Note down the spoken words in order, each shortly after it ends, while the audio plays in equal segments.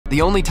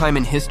the only time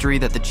in history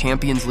that the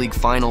Champions League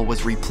final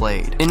was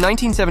replayed. In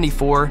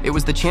 1974, it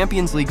was the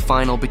Champions League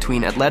final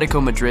between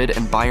Atletico Madrid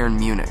and Bayern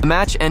Munich. The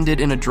match ended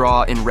in a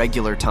draw in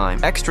regular time.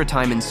 Extra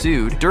time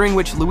ensued, during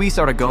which Luis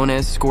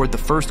Aragonés scored the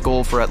first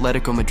goal for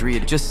Atletico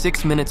Madrid just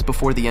 6 minutes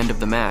before the end of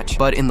the match.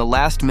 But in the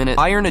last minute,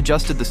 Bayern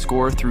adjusted the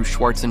score through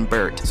Schwarz and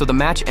Bert, so the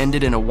match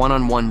ended in a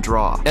one-on-one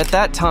draw. At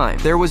that time,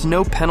 there was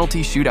no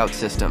penalty shootout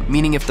system,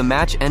 meaning if the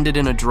match ended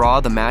in a draw,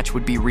 the match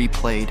would be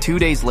replayed. 2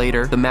 days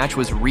later, the match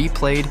was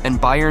replayed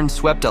and Bayern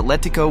swept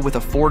Atletico with a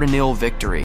 4-0 victory.